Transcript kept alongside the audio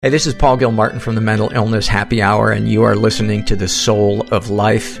Hey, this is Paul Gilmartin from the Mental Illness Happy Hour, and you are listening to The Soul of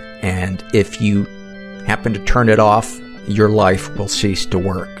Life. And if you happen to turn it off, your life will cease to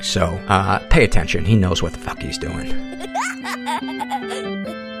work. So pay attention. He knows what the fuck he's doing.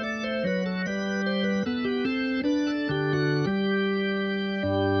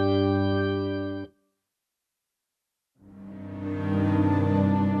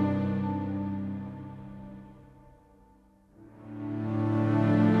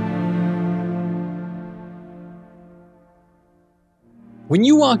 When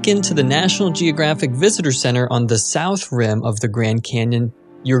you walk into the National Geographic Visitor Center on the south rim of the Grand Canyon,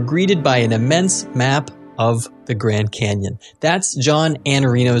 you're greeted by an immense map of the Grand Canyon. That's John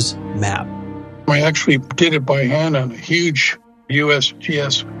Annerino's map. I actually did it by hand on a huge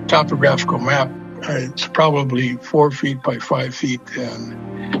USGS topographical map. It's probably 4 feet by 5 feet,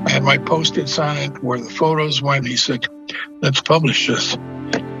 and I had my Post-its on it where the photos went. He said, let's publish this.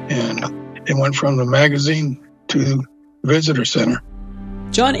 And it went from the magazine to the visitor center.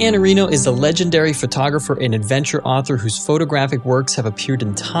 John Annerino is a legendary photographer and adventure author whose photographic works have appeared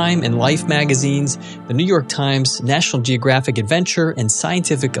in Time and Life magazines, the New York Times, National Geographic Adventure, and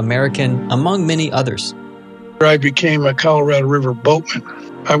Scientific American, among many others. I became a Colorado River boatman.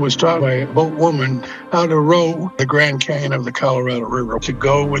 I was taught by a boatwoman how to row the Grand Canyon of the Colorado River, to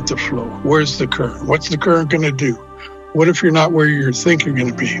go with the flow. Where's the current? What's the current going to do? What if you're not where you think you're going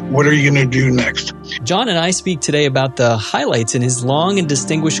to be? What are you going to do next? John and I speak today about the highlights in his long and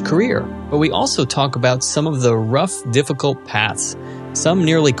distinguished career, but we also talk about some of the rough, difficult paths, some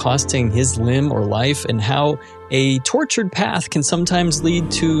nearly costing his limb or life, and how a tortured path can sometimes lead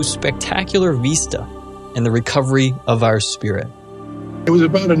to spectacular vista and the recovery of our spirit. It was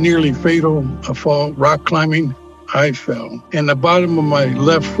about a nearly fatal fall, rock climbing. I fell, and the bottom of my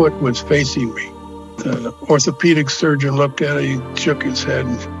left foot was facing me. The orthopedic surgeon looked at it, he shook his head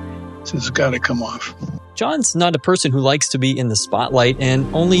and says, it's got to come off. John's not a person who likes to be in the spotlight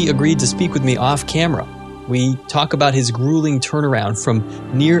and only agreed to speak with me off camera. We talk about his grueling turnaround from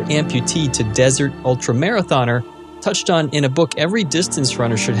near amputee to desert ultramarathoner, touched on in a book every distance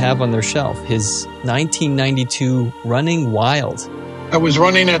runner should have on their shelf, his 1992 Running Wild. I was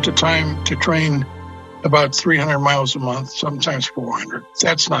running at the time to train about 300 miles a month, sometimes 400.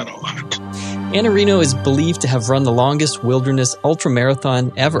 That's not a lot. Annerino is believed to have run the longest wilderness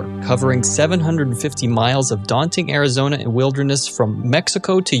ultramarathon ever, covering 750 miles of daunting Arizona wilderness from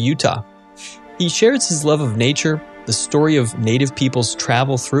Mexico to Utah. He shares his love of nature, the story of native people's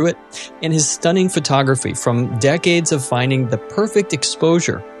travel through it, and his stunning photography from decades of finding the perfect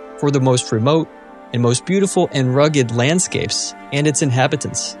exposure for the most remote and most beautiful and rugged landscapes and its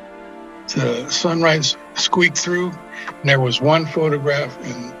inhabitants. The sunrise squeaked through, and there was one photograph,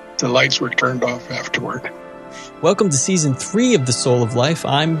 and the lights were turned off afterward. Welcome to Season 3 of The Soul of Life.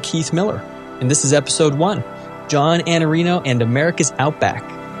 I'm Keith Miller, and this is Episode 1, John Annerino and America's Outback.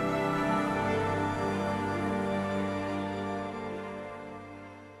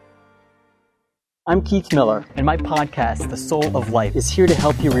 I'm Keith Miller, and my podcast, The Soul of Life, is here to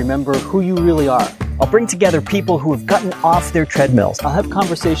help you remember who you really are. I'll bring together people who have gotten off their treadmills. I'll have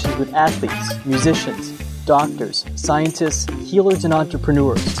conversations with athletes, musicians, doctors, scientists, healers, and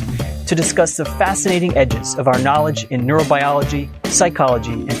entrepreneurs to discuss the fascinating edges of our knowledge in neurobiology,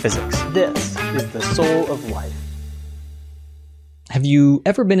 psychology, and physics. This is The Soul of Life. Have you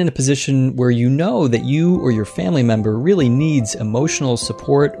ever been in a position where you know that you or your family member really needs emotional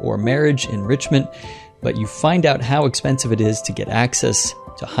support or marriage enrichment, but you find out how expensive it is to get access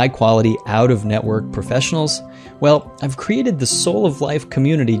to high-quality, out-of-network professionals? Well, I've created the Soul of Life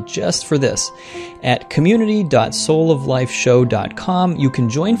community just for this. At community.souloflifeshow.com, you can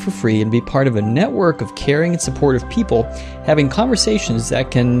join for free and be part of a network of caring and supportive people having conversations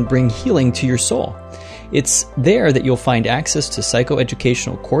that can bring healing to your soul. It's there that you'll find access to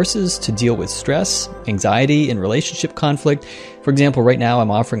psychoeducational courses to deal with stress, anxiety, and relationship conflict. For example, right now I'm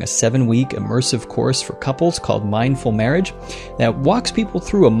offering a 7-week immersive course for couples called Mindful Marriage that walks people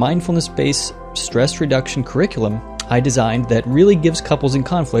through a mindfulness-based stress reduction curriculum I designed that really gives couples in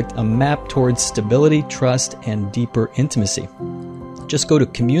conflict a map towards stability, trust, and deeper intimacy. Just go to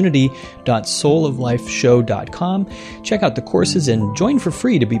community.souloflifeshow.com, check out the courses, and join for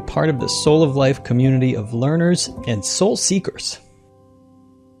free to be part of the Soul of Life community of learners and soul seekers.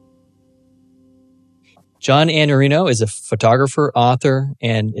 John Annerino is a photographer, author,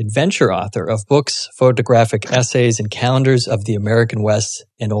 and adventure author of books, photographic essays, and calendars of the American West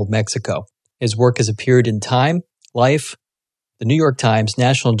and Old Mexico. His work has appeared in Time, Life, the New York Times,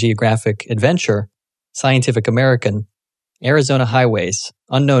 National Geographic Adventure, Scientific American, Arizona Highways,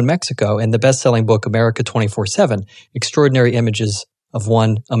 Unknown Mexico, and the best-selling book America 24/7, Extraordinary Images of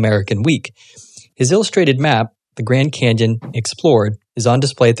one American week. His illustrated map, The Grand Canyon Explored, is on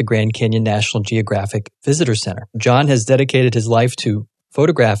display at the Grand Canyon National Geographic Visitor Center. John has dedicated his life to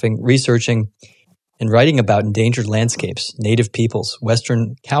photographing, researching, and writing about endangered landscapes, native peoples,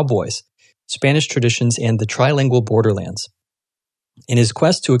 Western cowboys, Spanish traditions, and the trilingual borderlands. In his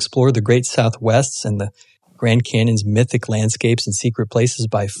quest to explore the Great Southwest and the Grand Canyon's mythic landscapes and secret places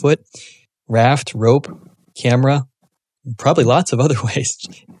by foot, raft, rope, camera, and probably lots of other ways.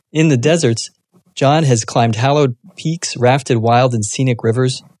 In the deserts, John has climbed hallowed peaks, rafted wild and scenic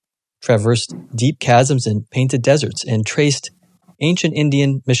rivers, traversed deep chasms and painted deserts, and traced ancient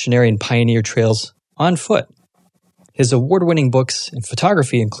Indian, missionary, and pioneer trails on foot. His award-winning books in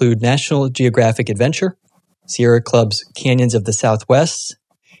photography include National Geographic Adventure, Sierra Club's Canyons of the Southwest,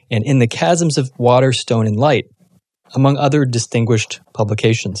 and In the Chasms of Water, Stone, and Light, among other distinguished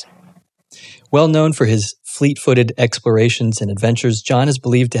publications. Well known for his fleet-footed explorations and adventures, John is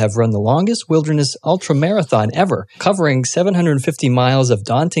believed to have run the longest wilderness ultramarathon ever, covering 750 miles of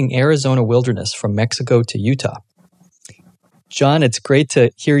daunting Arizona wilderness from Mexico to Utah. John, it's great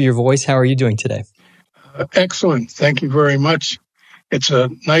to hear your voice. How are you doing today? Excellent. Thank you very much. It's a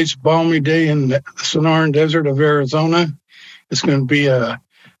nice, balmy day in the Sonoran Desert of Arizona. It's going to be a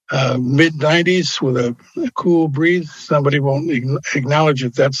mid-90s with a cool breeze. Somebody won't acknowledge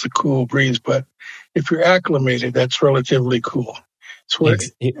that that's a cool breeze, but if you're acclimated, that's relatively cool.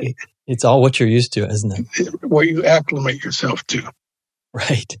 It's all what you're used to, isn't it? What you acclimate yourself to.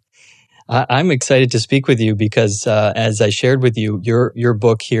 Right. I'm excited to speak with you because, as I shared with you, your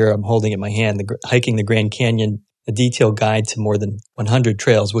book here, I'm holding in my hand, Hiking the Grand Canyon, a detailed guide to more than 100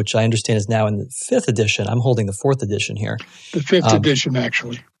 trails, which I understand is now in the 5th edition. I'm holding the 4th edition here. The 5th edition,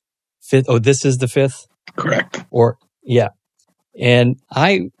 actually. 5th? Oh, this is the 5th? Correct. Yeah. And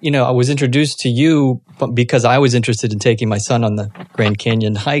I was introduced to you because I was interested in taking my son on the Grand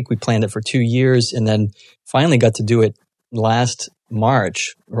Canyon hike. We planned it for 2 years and then finally got to do it last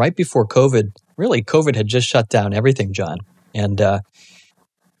March, right before COVID. Really, COVID had just shut down everything, John. And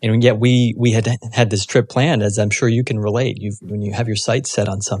yet we had this trip planned, as I'm sure you can relate. When you have your sights set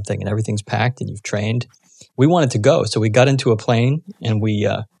on something and everything's packed and you've trained, we wanted to go. So we got into a plane and we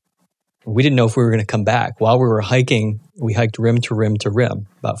didn't know if we were going to come back. While we were hiking, we hiked rim to rim to rim,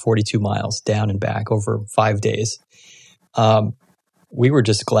 about 42 miles down and back over 5 days. We were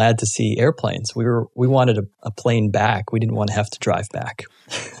just glad to see airplanes. We wanted a plane back. We didn't want to have to drive back.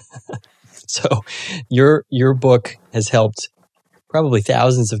 So your book has helped probably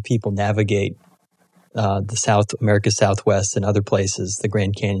thousands of people navigate America's Southwest and other places, the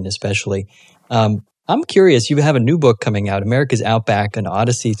Grand Canyon especially. I'm curious, you have a new book coming out, America's Outback, An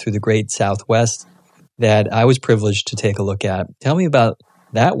Odyssey Through the Great Southwest, that I was privileged to take a look at. Tell me about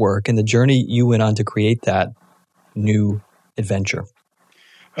that work and the journey you went on to create that new adventure.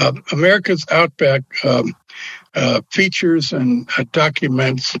 America's Outback features and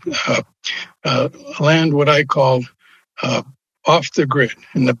documents land what I call off the grid,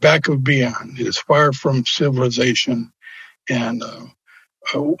 in the back of beyond. It is far from civilization and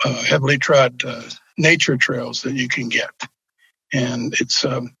heavily trod nature trails that you can get. And it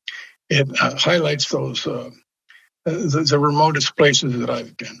highlights those the remotest places that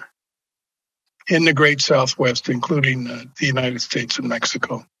I've been in the Great Southwest, including the United States and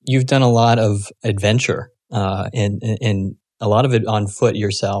Mexico. You've done a lot of adventure and a lot of it on foot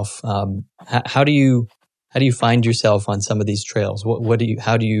yourself. How do you find yourself on some of these trails?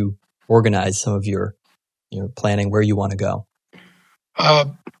 How do you organize some of your planning, where you want to go?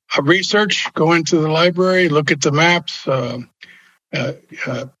 Research, go into the library, look at the maps,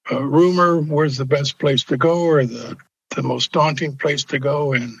 rumor where's the best place to go or the most daunting place to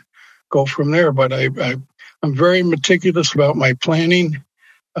go, and go from there. But I'm very meticulous about my planning,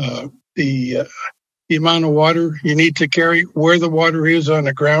 the amount of water you need to carry, where the water is on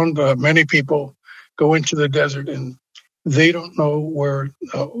the ground. Many people go into the desert and they don't know where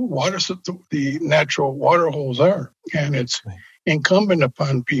the natural water holes are, and it's incumbent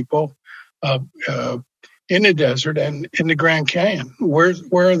upon people in the desert and in the Grand Canyon. Where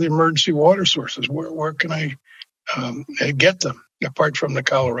are the emergency water sources? Where can I get them apart from the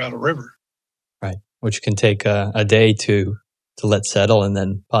Colorado River? Right, which can take a day to let settle and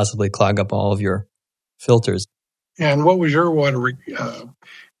then possibly clog up all of your filters. And what was your water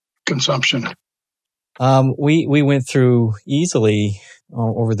consumption? We went through easily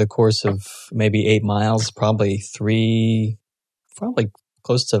over the course of maybe 8 miles, probably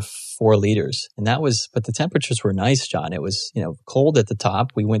close to 4 liters. And but the temperatures were nice, John. It was, cold at the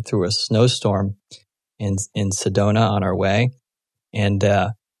top. We went through a snowstorm in Sedona on our way and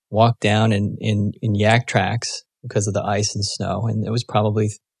walked down in yak tracks because of the ice and snow, and it was probably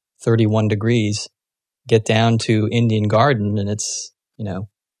 31 degrees. Get down to Indian Garden and it's,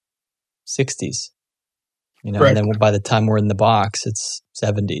 60s, Correct. and then by the time we're in the box, it's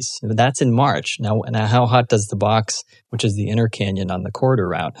 70s. That's in March. Now how hot does the box, which is the inner canyon on the corridor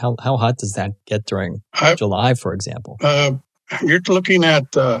route, how hot does that get during July, for example? You're looking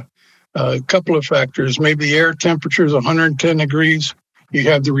at a couple of factors. Maybe the air temperature is 110 degrees. You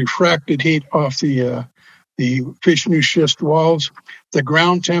have the refracted heat off the Vishnu schist walls. The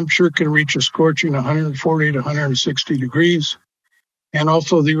ground temperature can reach a scorching 140 to 160 degrees. And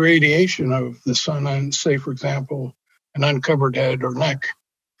also the radiation of the sun on, say, for example, an uncovered head or neck.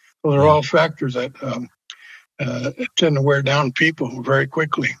 So they're all factors that tend to wear down people very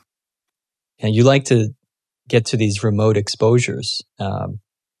quickly. And you like to get to these remote exposures.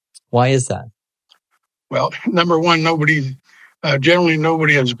 Why is that? Well, number one, generally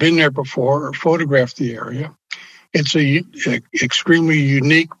nobody has been there before or photographed the area. It's a extremely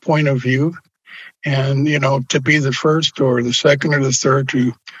unique point of view. And, to be the first or the second or the third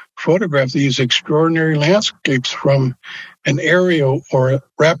to photograph these extraordinary landscapes from an aerial or a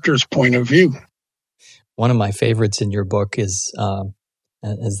raptor's point of view. One of my favorites in your book is,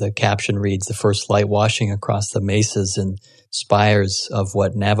 as the caption reads, the first light washing across the mesas and spires of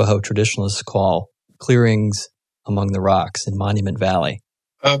what Navajo traditionalists call clearings among the rocks in Monument Valley.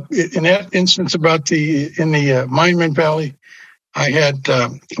 In that instance in the Monument Valley, I had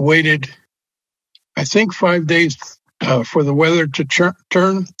waited, I think, 5 days for the weather to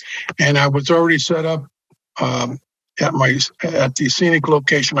turn, and I was already set up at the scenic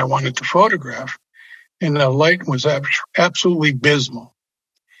location I wanted to photograph, and the light was absolutely abysmal.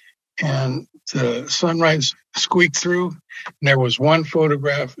 And the sunrise squeaked through, and there was one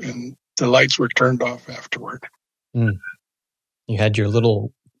photograph, and the lights were turned off afterward. You had your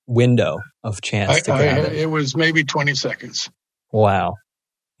little window of chance to grab it. It was maybe 20 seconds. Wow.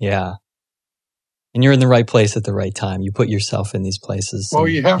 Yeah. And you're in the right place at the right time. You put yourself in these places. Well,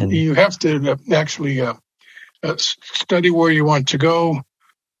 you have to actually study where you want to go,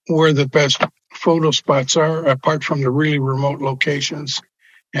 where the best photo spots are, apart from the really remote locations,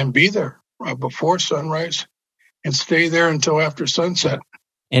 and be there before sunrise and stay there until after sunset.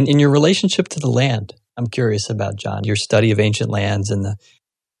 And in your relationship to the land, I'm curious about, John, your study of ancient lands and the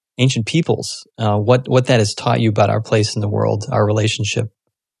ancient peoples, what that has taught you about our place in the world, our relationship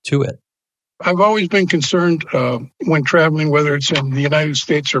to it. I've always been concerned when traveling, whether it's in the United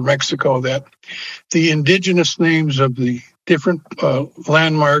States or Mexico, that the indigenous names of the different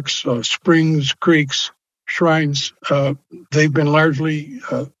landmarks, springs, creeks, shrines, they've been largely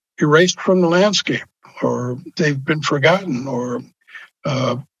erased from the landscape, or they've been forgotten, or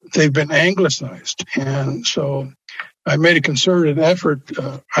they've been anglicized. And so I made a concerted effort.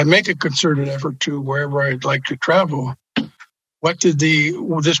 I make a concerted effort to wherever I'd like to travel. What did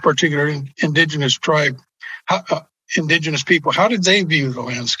this particular indigenous tribe, indigenous people, how did they view the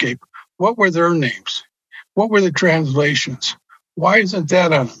landscape? What were their names? What were the translations? Why isn't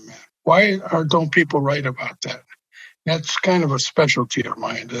that on a map? Why don't people write about that? That's kind of a specialty of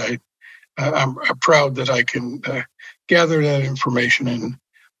mine. That I'm proud that I can gather that information and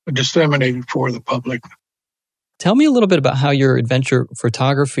disseminate it for the public. Tell me a little bit about how your adventure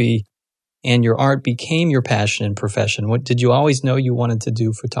photography and your art became your passion and profession. What did you always know you wanted to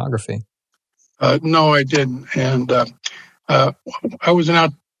do photography? No, I didn't. And I was an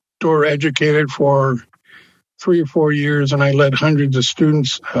outdoor educator for 3 or 4 years, and I led hundreds of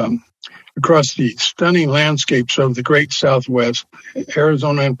students across the stunning landscapes of the great Southwest,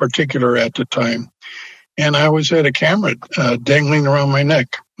 Arizona in particular at the time. And I always had a camera dangling around my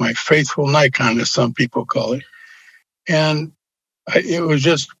neck, my faithful Nikon, as some people call it. And it was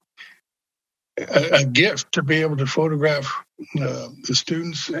just a gift to be able to photograph the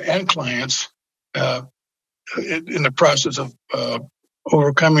students and clients in the process of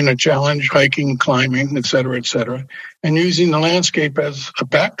overcoming a challenge, hiking, climbing, et cetera, and using the landscape as a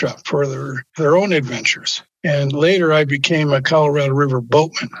backdrop for their own adventures. And later I became a Colorado River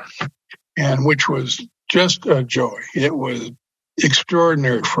boatman, and which was just a joy. It was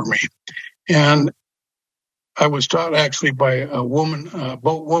extraordinary for me. And I was taught actually by a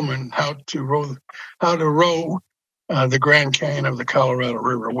boat woman, how to row the Grand Canyon of the Colorado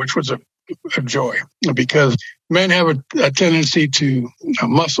River, which was a joy, because men have a tendency to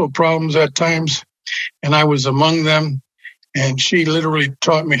muscle problems at times, and I was among them. And she literally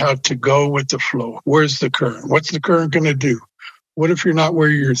taught me how to go with the flow. Where's the current? What's the current going to do? What if you're not where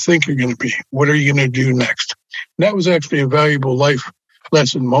you think you're going to be? What are you going to do next? And that was actually a valuable life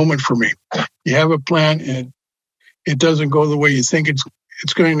lesson moment for me. You have a plan, and it doesn't go the way you think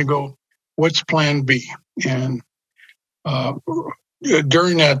it's going to go. What's plan B? And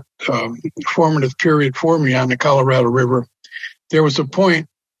During that formative period for me on the Colorado River, there was a point,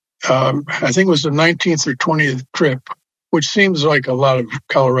 I think it was the 19th or 20th trip, which seems like a lot of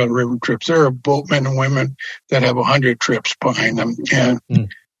Colorado River trips. There are boatmen and women that have 100 trips behind them. And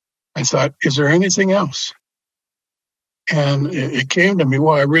I thought, is there anything else? And it came to me,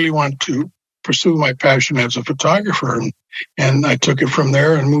 well, I really want to pursue my passion as a photographer. And I took it from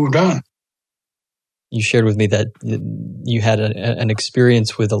there and moved on. You shared with me that you had an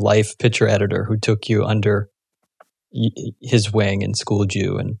experience with a life picture editor who took you under his wing and schooled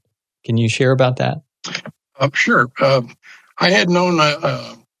you. And can you share about that? Sure. I had known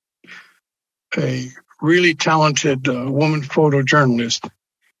a really talented woman photojournalist,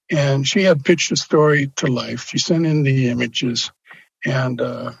 and she had pitched a story to life. She sent in the images, and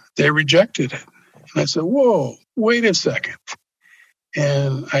they rejected it. And I said, whoa, wait a second.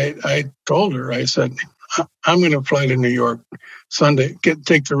 And I told her, I said, I'm going to fly to New York Sunday,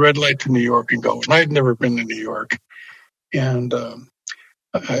 take the red light to New York and go. And I had never been to New York. And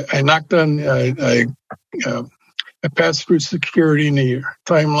I knocked on, I passed through security in the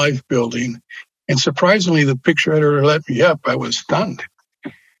Time Life building. And surprisingly, the picture editor let me up. I was stunned.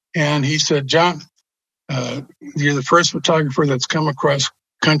 And he said, John, you're the first photographer that's come across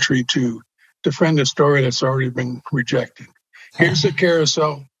country to defend a story that's already been rejected. Here's the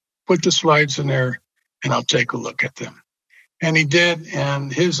carousel, put the slides in there, and I'll take a look at them. And he did,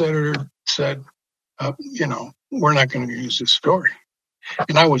 and his editor said, we're not going to use this story.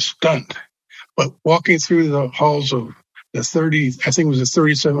 And I was stunned. But walking through the halls of the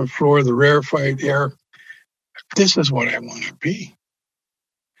 37th floor of the rarefied air, this is what I want to be.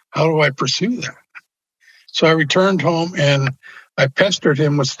 How do I pursue that? So I returned home, and I pestered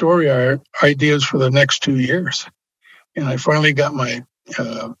him with story ideas for the next 2 years. And I finally got my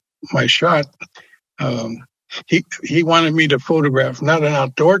shot. He wanted me to photograph, not an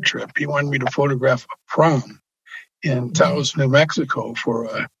outdoor trip. He wanted me to photograph a prom in Taos, New Mexico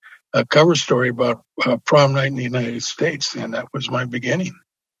for a cover story about prom night in the United States. And that was my beginning.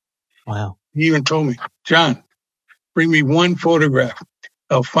 Wow. He even told me, John, bring me one photograph.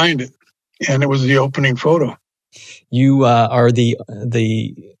 I'll find it. And it was the opening photo. You are the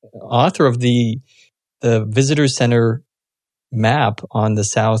author of the Visitor Center map on the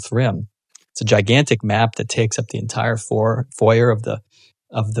South Rim. It's a gigantic map that takes up the entire foyer of the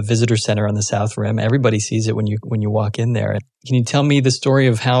Visitor Center on the South Rim. Everybody sees it when you walk in there. Can you tell me the story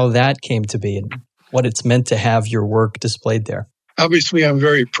of how that came to be and what it's meant to have your work displayed there? Obviously, I'm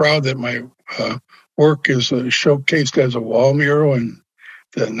very proud that my work is showcased as a wall mural in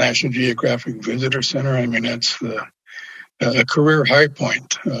the National Geographic Visitor Center. I mean, that's a career high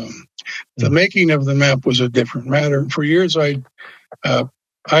point. The making of the map was a different matter. For years, I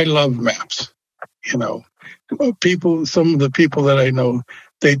love maps. Some of the people that I know,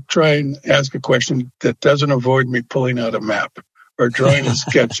 they try and ask a question that doesn't avoid me pulling out a map or drawing a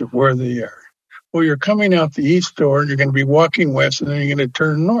sketch of where they are. Well, you're coming out the east door and you're going to be walking west and then you're going to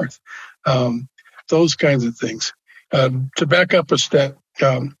turn north. Those kinds of things. To back up a step,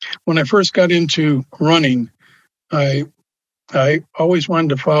 when I first got into running, I always wanted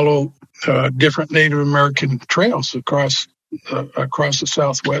to follow different Native American trails across the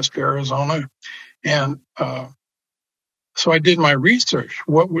Southwest Arizona, and so I did my research.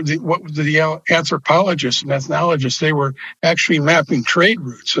 What were the anthropologists and ethnologists? They were actually mapping trade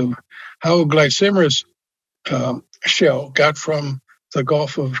routes of how a glycimerous shell got from the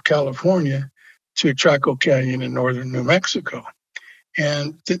Gulf of California to Chaco Canyon in northern New Mexico,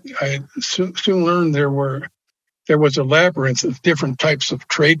 and I soon learned there was a labyrinth of different types of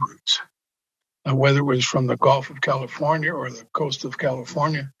trade routes, whether it was from the Gulf of California or the coast of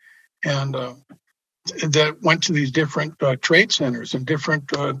California, and that went to these different trade centers and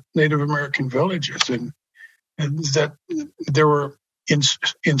different Native American villages, and that there were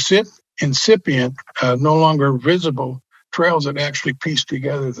incipient, no longer visible trails that actually pieced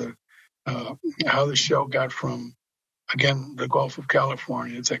together how the shell got from, again, the Gulf of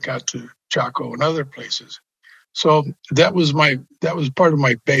California that got to Chaco and other places. So that was part of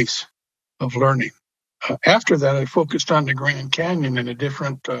my base of learning. After that, I focused on the Grand Canyon and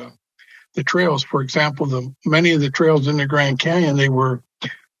the trails. For example, many of the trails in the Grand Canyon, they were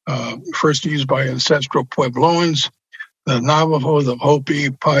first used by ancestral Puebloans, the Navajo, the Hopi,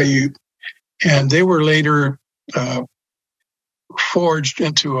 Paiute, and they were later forged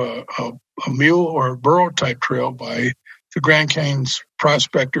into a mule or a burro type trail by the Grand Canyon's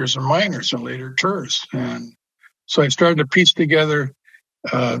prospectors and miners and later tourists. And so I started to piece together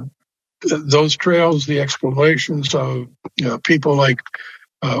those trails, the explorations of people like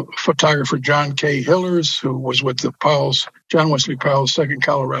photographer John K. Hillers, who was with the John Wesley Powell's Second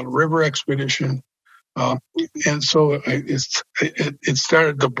Colorado River Expedition. And so it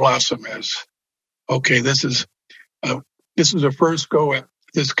started to blossom as, okay, this is a first go at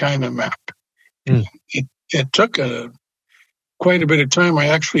this kind of map. Mm. It took quite a bit of time. I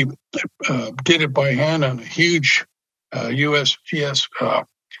actually did it by hand on a huge USGS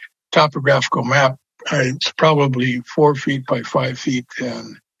topographical map. It's probably 4 feet by 5 feet,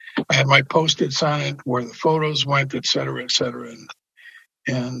 and I had my Post-its on it where the photos went, et cetera,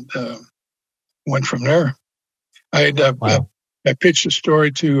 and went from there. I pitched a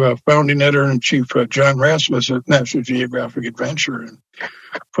story to founding editor-in-chief John Rasmus at National Geographic Adventure, and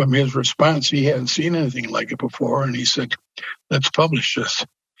from his response, he hadn't seen anything like it before, and he said, "Let's publish this."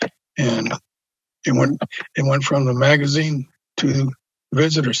 And it went from the magazine to the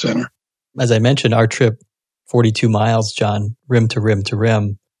visitor center. As I mentioned, our trip, 42 miles, John, rim to rim to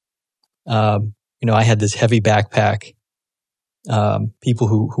rim. I had this heavy backpack. People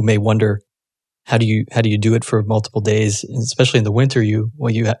who may wonder, how do you do it for multiple days, and especially in the winter? You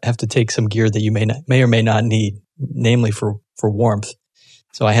have to take some gear that you may or may not need, namely for warmth.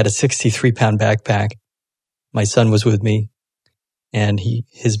 So I had a 63-pound backpack. My son was with me, and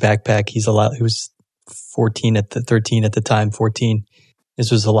his backpack, he was 13 at the time, 14. This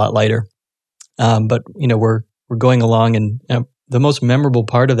was a lot lighter. But we're going along, and the most memorable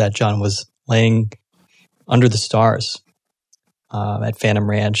part of that, John, was laying under the stars at Phantom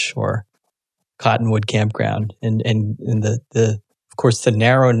Ranch or Cottonwood Campground, and the of course the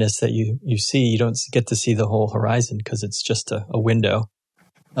narrowness that you see, you don't get to see the whole horizon because it's just a window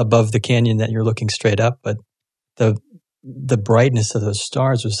above the canyon that you're looking straight up. But the brightness of those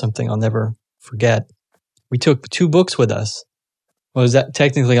stars was something I'll never forget. We took 2 books with us. Well, was that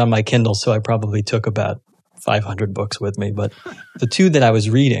technically on my Kindle, so I probably took about 500 books with me. But the 2 that I was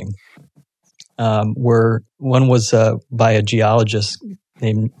reading one was by a geologist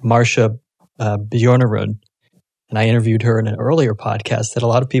named Marcia Bjornerud, and I interviewed her in an earlier podcast that a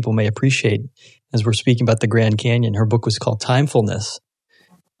lot of people may appreciate as we're speaking about the Grand Canyon. Her book was called Timefulness.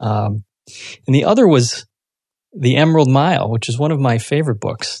 And the other was The Emerald Mile, which is one of my favorite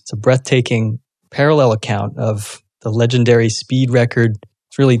books. It's a breathtaking parallel account of the legendary speed record.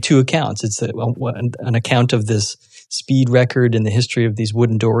 It's really 2 accounts. It's an account of this speed record in the history of these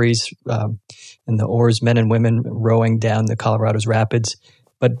wooden dories and the oars, men and women rowing down the Colorado's rapids.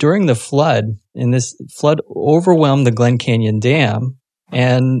 But during the flood, this flood overwhelmed the Glen Canyon Dam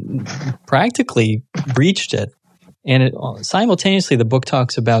and practically breached it. And simultaneously, the book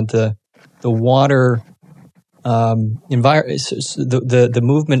talks about the water the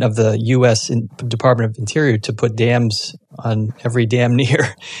movement of the U.S. Department of Interior to put dams on every damn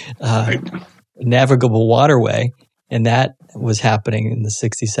near navigable waterway, and that was happening in the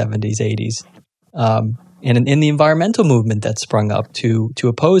 60s, 70s, 80s. And in the environmental movement that sprung up to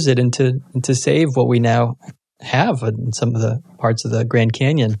oppose it and to save what we now have in some of the parts of the Grand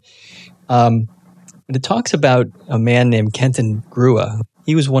Canyon. But it talks about a man named Kenton Grua.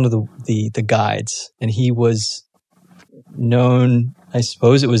 He was one of the guides, and he was known, I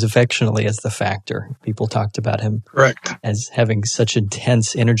suppose it was affectionately, as the Factor. People talked about him correct as having such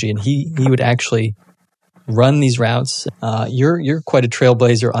intense energy, and he would actually run these routes. You're quite a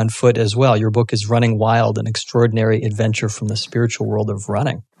trailblazer on foot as well. Your book is Running Wild, an extraordinary adventure from the spiritual world of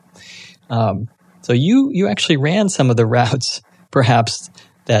running. So you actually ran some of the routes, perhaps,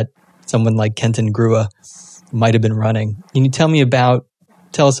 that someone like Kenton Grua might have been running. Can you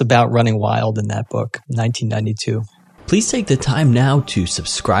tell us about Running Wild in that book, 1992? Please take the time now to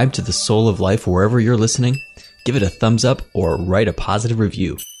subscribe to The Soul of Life wherever you're listening. Give it a thumbs up or write a positive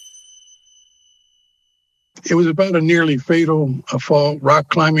review. It was about a nearly fatal fall, rock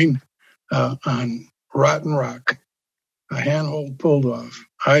climbing on rotten rock. A handhold pulled off.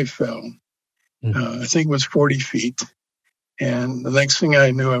 I fell. I think it was 40 feet. And the next thing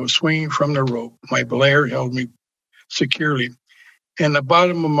I knew, I was swinging from the rope. My belayer held me securely. And the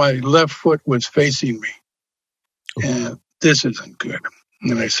bottom of my left foot was facing me. And this isn't good.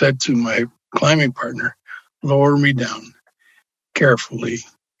 And I said to my climbing partner, lower me down carefully.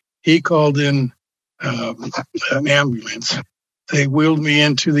 He called in an ambulance. They wheeled me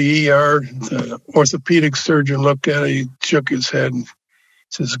into the ER. The orthopedic surgeon looked at it. He shook his head and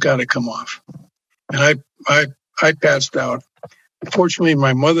says, it's got to come off. And I passed out. Fortunately,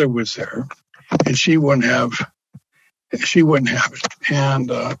 my mother was there, and she wouldn't have it.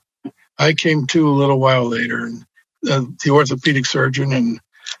 And I came to a little while later, and the orthopedic surgeon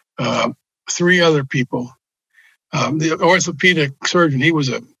and 3 other people. The orthopedic surgeon, he was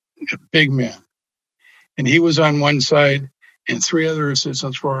a big man, and he was on one side, and 3 other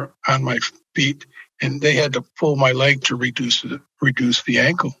assistants were on my feet, and they had to pull my leg to reduce the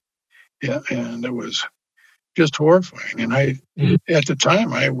ankle. Yeah, and it was just horrifying. And at the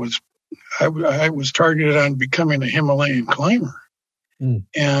time, I was targeted on becoming a Himalayan climber,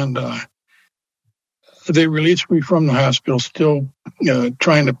 and they released me from the hospital, still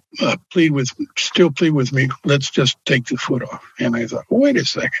trying to plead with me. Let's just take the foot off. And I thought, wait a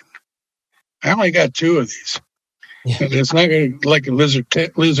second, I only got 2 of these. Yeah. And it's not going to, like a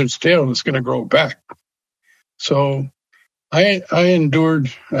lizard's tail, it's going to grow back. So I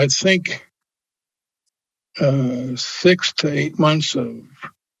endured, I think, 6 to 8 months of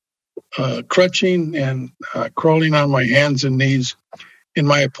crutching and crawling on my hands and knees in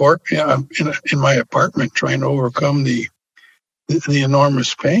my apartment, trying to overcome the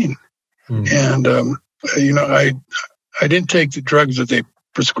enormous pain. And I didn't take the drugs that they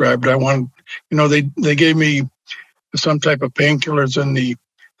prescribed. I wanted, they gave me some type of painkillers in the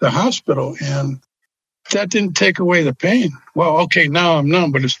hospital, and that didn't take away the pain. Well, okay, now I'm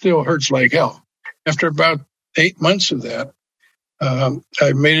numb, but it still hurts like hell. After about 8 months of that,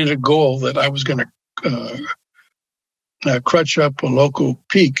 I made it a goal that I was going to crutch up a local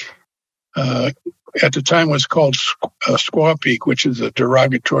peak. At the time it was called Squaw Peak, which is a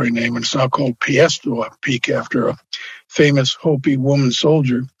derogatory name, and it's now called Piestewa Peak after a famous Hopi woman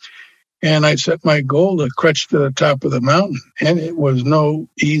soldier. And I set my goal to crutch to the top of the mountain, and it was no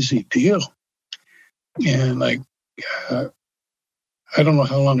easy deal. And I don't know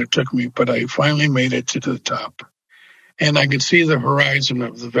how long it took me, but I finally made it to the top. And I could see the horizon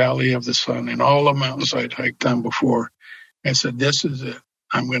of the Valley of the Sun and all the mountains I'd hiked on before. I said, this is it.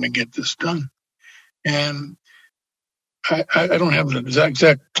 I'm going to get this done. And I don't have the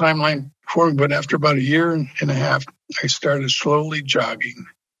exact timeline for me, but after about a year and a half, I started slowly jogging.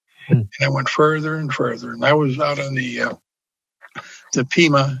 And I went further and further. And I was out on the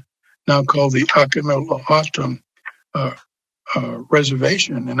Pima, now called the Akinola-Autumn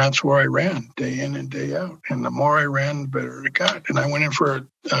reservation, and that's where I ran day in and day out. And the more I ran, the better it got. And I went in for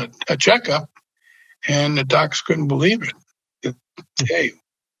a checkup, and the docs couldn't believe it. Hey,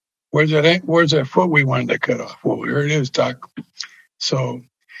 where's that foot we wanted to cut off? Well, here it is, doc. So,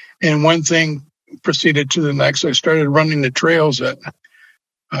 and one thing proceeded to the next. I started running the trails that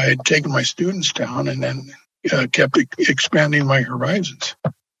I had taken my students down, and then kept expanding my horizons.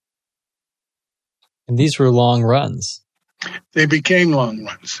 And these were long runs. They became long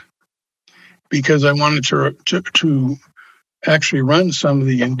runs because I wanted to actually run some of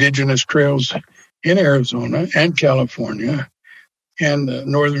the indigenous trails in Arizona and California and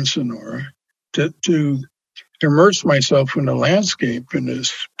northern Sonora to immerse myself in the landscape and the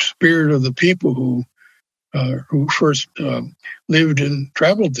spirit of the people who first lived and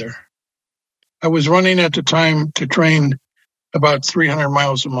traveled there. I was running at the time to train about 300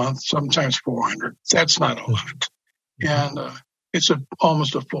 miles a month, sometimes 400. That's not a lot. And it's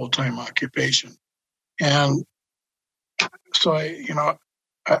almost a full-time occupation. And so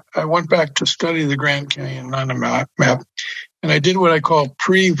I went back to study the Grand Canyon on a map, and I did what I call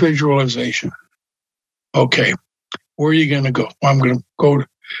pre-visualization. Okay, where are you going to go? Well, I'm going to go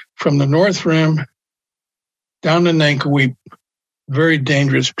from the North Rim down the Nankoweap, very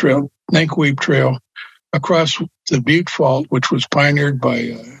dangerous trail, Nankoweap Trail, across the Butte Fault, which was pioneered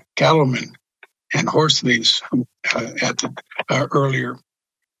by cattlemen and horse thieves earlier.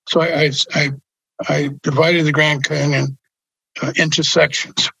 So I divided the Grand Canyon into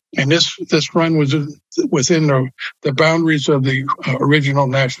sections, and this run was within the boundaries of the original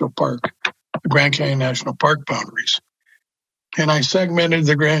national park, the Grand Canyon National Park boundaries. And I segmented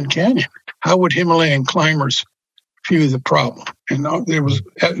the Grand Canyon. How would Himalayan climbers view the problem? And there was,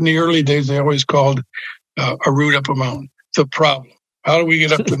 in the early days, they always called a route up a mountain the problem. How do we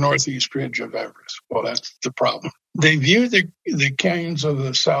get up the northeast ridge of Everest? Well, that's the problem. They view the canyons of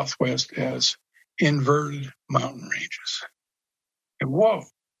the Southwest as inverted mountain ranges. And whoa,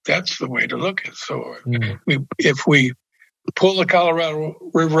 that's the way to look at it. So if we pull the Colorado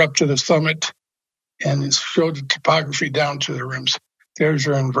River up to the summit and show the topography down to the rims, there's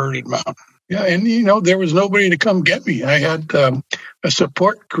your inverted mountain. Yeah, and there was nobody to come get me. I had a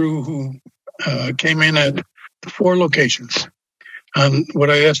support crew who came in at 4 locations on what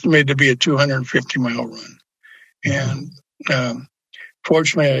I estimated to be a 250-mile run. And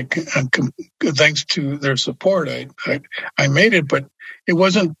fortunately, thanks to their support, I made it, but it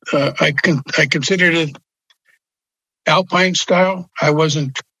wasn't, I considered it alpine style. I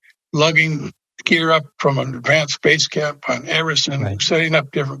wasn't lugging gear up from an advanced base camp on Everest and setting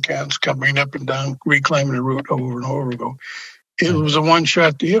up different camps, coming up and down, reclaiming the route over and over again. It was a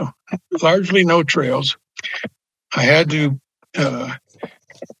one-shot deal, largely no trails. I had to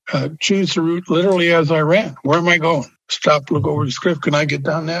choose the route literally as I ran. Where am I going? Stop, look over the cliff. Can I get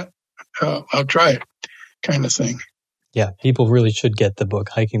down that? I'll try it, kind of thing. Yeah, people really should get the book,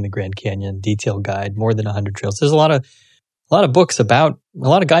 Hiking the Grand Canyon, detailed guide, more than 100 trails. There's a lot of books about, a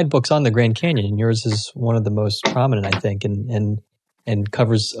lot of guidebooks on the Grand Canyon, and yours is one of the most prominent, I think, and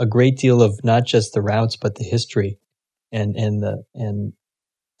covers a great deal of not just the routes, but the history. And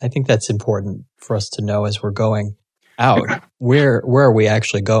I think that's important for us to know as we're going out. Where are we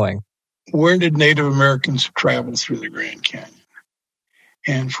actually going? Where did Native Americans travel through the Grand Canyon?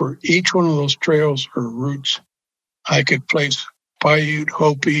 And for each one of those trails or routes, I could place Paiute,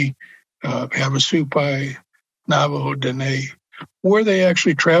 Hopi, Havasupai, Navajo, Dene, where they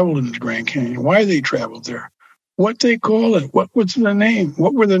actually traveled in the Grand Canyon, why they traveled there, what they call it, what was the name,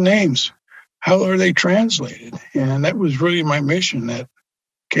 what were the names, how are they translated? And that was really my mission, that,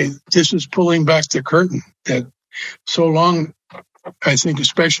 okay, this is pulling back the curtain, that so long, I think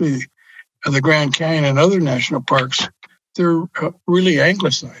especially the Grand Canyon and other national parks, they're really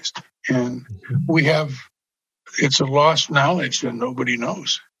anglicized. And it's a lost knowledge that nobody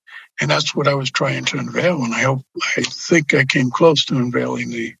knows. And that's what I was trying to unveil. And I think I came close to unveiling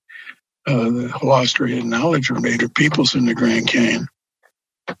the lost or hidden knowledge of Native peoples in the Grand Canyon.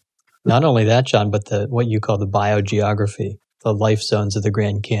 Not only that, John, but what you call the biogeography, the life zones of the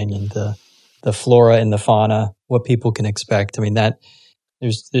Grand Canyon, the flora and the fauna, what people can expect. I mean,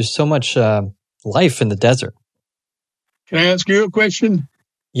 there's so much life in the desert. Can I ask you a question?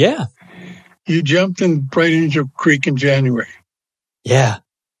 Yeah. You jumped in Bright Angel Creek in January. Yeah.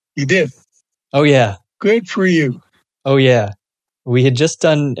 You did? Oh, yeah. Good for you. Oh, yeah. We had just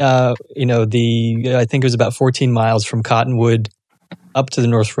done, I think it was about 14 miles from Cottonwood up to the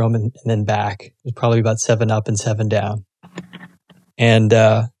North Rim and then back. It was probably about 7 up and 7 down. And,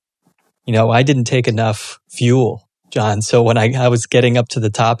 I didn't take enough fuel, John. So when I was getting up to the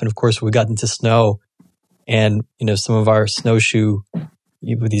top, and of course we got into snow, and, some of our snowshoe,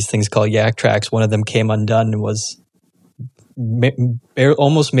 these things called yak tracks, one of them came undone and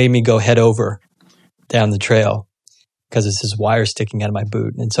almost made me go head over down the trail because it's this wire sticking out of my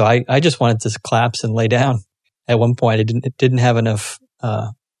boot. And so I just wanted to collapse and lay down. At one point, I didn't have enough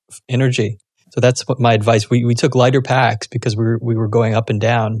energy. So that's what my advice. We took lighter packs because we were going up and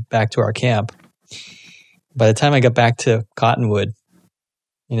down back to our camp. By the time I got back to Cottonwood,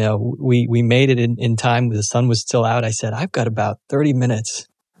 we made it in time. The sun was still out. I said, I've got about 30 minutes.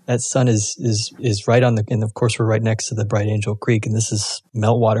 That sun is right on and of course we're right next to the Bright Angel Creek, and this is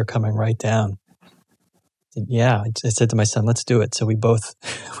meltwater coming right down. And yeah, I said to my son, let's do it. So we both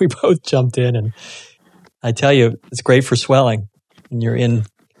jumped in, and I tell you, it's great for swelling. And you're in,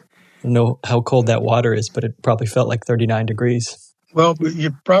 I don't know how cold that water is, but it probably felt like 39 degrees. Well,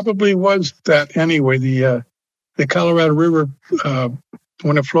 it probably was that anyway. The Colorado River,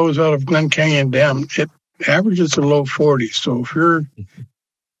 when it flows out of Glen Canyon Dam, it averages a low 40s. So if you're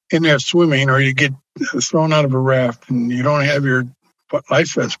in there swimming or you get thrown out of a raft and you don't have your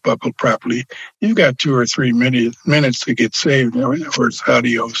life vest buckled properly, you've got 2 or 3 minutes to get saved, or it's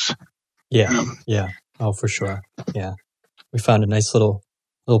adios. Yeah, yeah. Oh, for sure. Yeah. We found a nice little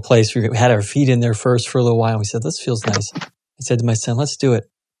place. We had our feet in there first for a little while. We said, this feels nice. I said to my son, let's do it.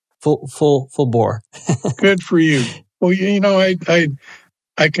 Full bore. Good for you. Well,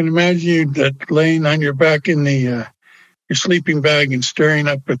 I can imagine you laying on your back in your sleeping bag and staring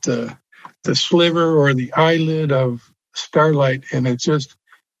up at the sliver or the eyelid of starlight. And it's just,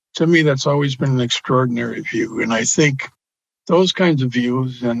 to me, that's always been an extraordinary view. And I think those kinds of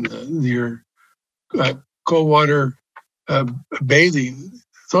views and your cold water bathing,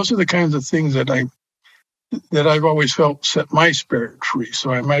 those are the kinds of things that I've always felt set my spirit free.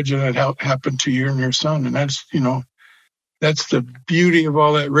 So I imagine that happened to you and your son. And that's the beauty of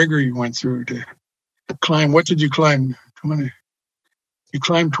all that rigor you went through to climb. What did you climb? You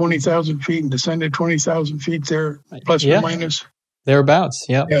climbed 20,000 feet and descended 20,000 feet there, plus or minus? Thereabouts,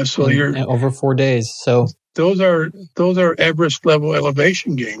 yeah. Yeah, so you're over 4 days. So those are Everest level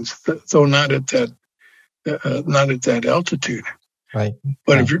elevation gains, though not at that altitude. Right.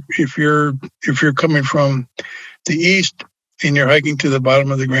 But right. if you're coming from the east and you're hiking to the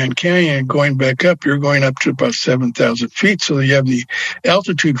bottom of the Grand Canyon and going back up, you're going up to about 7,000 feet. So you have the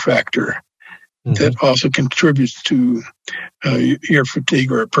altitude factor that also contributes to your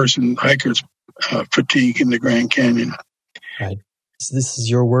fatigue, or a hiker's fatigue in the Grand Canyon. Right. So this is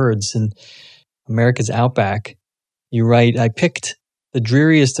your words. In America's Outback, you write, I picked the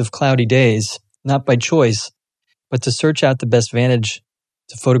dreariest of cloudy days, not by choice, but to search out the best vantage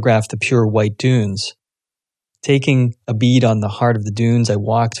to photograph the pure white dunes. Taking a bead on the heart of the dunes, I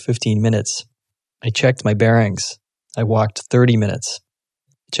walked 15 minutes. I checked my bearings. I walked 30 minutes,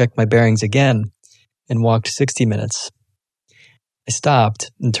 checked my bearings again, and walked 60 minutes. I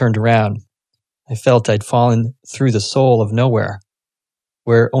stopped and turned around. I felt I'd fallen through the soul of nowhere,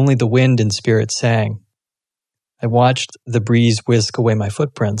 where only the wind and spirit sang. I watched the breeze whisk away my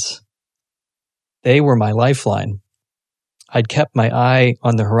footprints. They were my lifeline. I'd kept my eye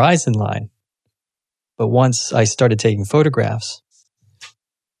on the horizon line, but once I started taking photographs,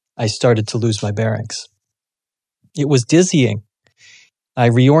 I started to lose my bearings. It was dizzying. I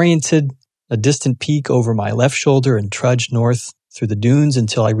reoriented a distant peak over my left shoulder and trudged north through the dunes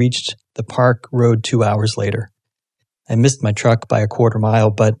until I reached the park road 2 hours later. I missed my truck by a quarter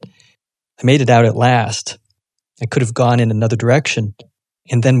mile, but I made it out at last. I could have gone in another direction,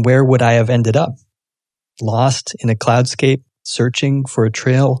 and then where would I have ended up? Lost in a cloudscape, searching for a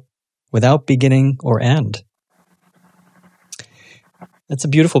trail without beginning or end. That's a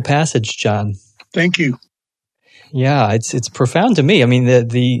beautiful passage, John. Thank you. Yeah, it's profound to me. I mean,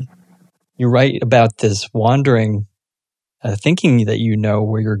 you're right about this wandering, thinking that you know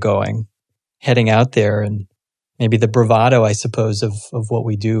where you're going, heading out there, and maybe the bravado, I suppose, of what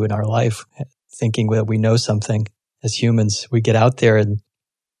we do in our life, thinking that we know something as humans. We get out there and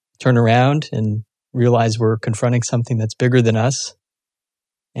turn around and realize we're confronting something that's bigger than us,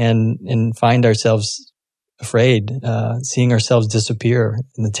 and find ourselves afraid, seeing ourselves disappear,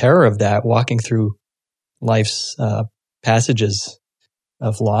 and the terror of that, walking through life's passages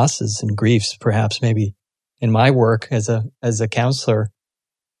of losses and griefs, perhaps maybe in my work as a counselor,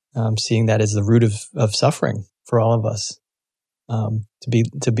 seeing that as the root of suffering for all of us,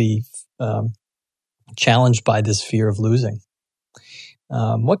 to be challenged by this fear of losing.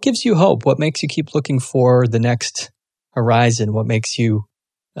 What gives you hope? What makes you keep looking for the next horizon? What makes you,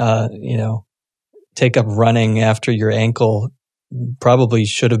 take up running after your ankle probably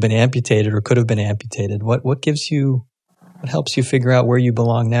should have been amputated or could have been amputated? What helps you figure out where you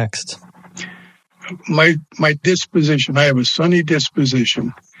belong next? My disposition, I have a sunny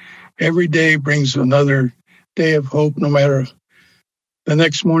disposition. Every day brings another day of hope, no matter, the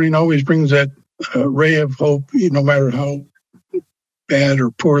next morning always brings that ray of hope, no matter how bad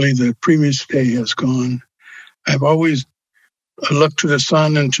or poorly the previous day has gone. I've always looked to the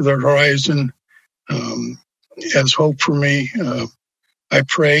sun and to the horizon as hope for me. I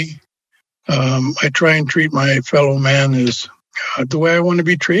pray. I try and treat my fellow man as the way I want to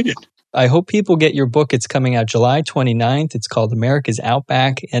be treated. I hope people get your book. It's coming out July 29th. It's called America's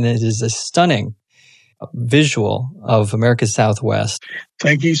Outback, and it is a stunning visual of America's Southwest.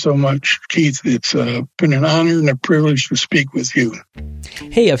 Thank you so much, Keith. It's been an honor and a privilege to speak with you.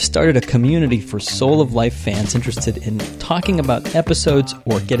 Hey, I've started a community for Soul of Life fans interested in talking about episodes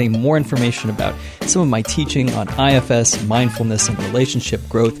or getting more information about some of my teaching on IFS, mindfulness, and relationship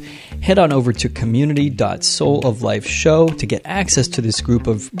growth. Head on over to community.souloflifeshow to get access to this group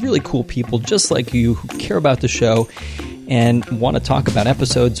of really cool people just like you who care about the show and want to talk about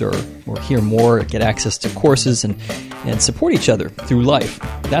episodes or hear more, get access to courses, and support each other through life.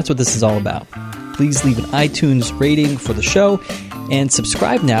 That's what this is all about. Please leave an iTunes rating for the show and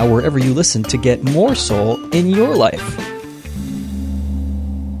subscribe now wherever you listen to get more soul in your life.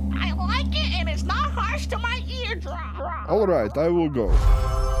 I like it, and it's not harsh to my eardrum. All right, I will go.